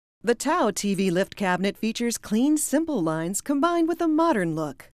The Tao TV Lift cabinet features clean, simple lines combined with a modern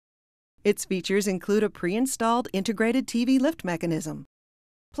look. Its features include a pre-installed integrated TV lift mechanism,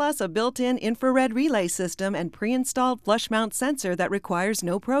 plus a built-in infrared relay system and pre-installed flush mount sensor that requires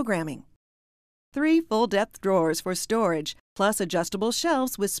no programming. 3 full-depth drawers for storage, plus adjustable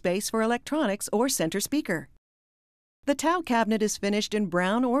shelves with space for electronics or center speaker. The Tao cabinet is finished in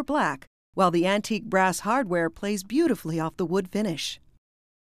brown or black, while the antique brass hardware plays beautifully off the wood finish.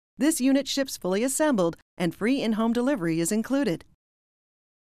 This unit ships fully assembled, and free in-home delivery is included.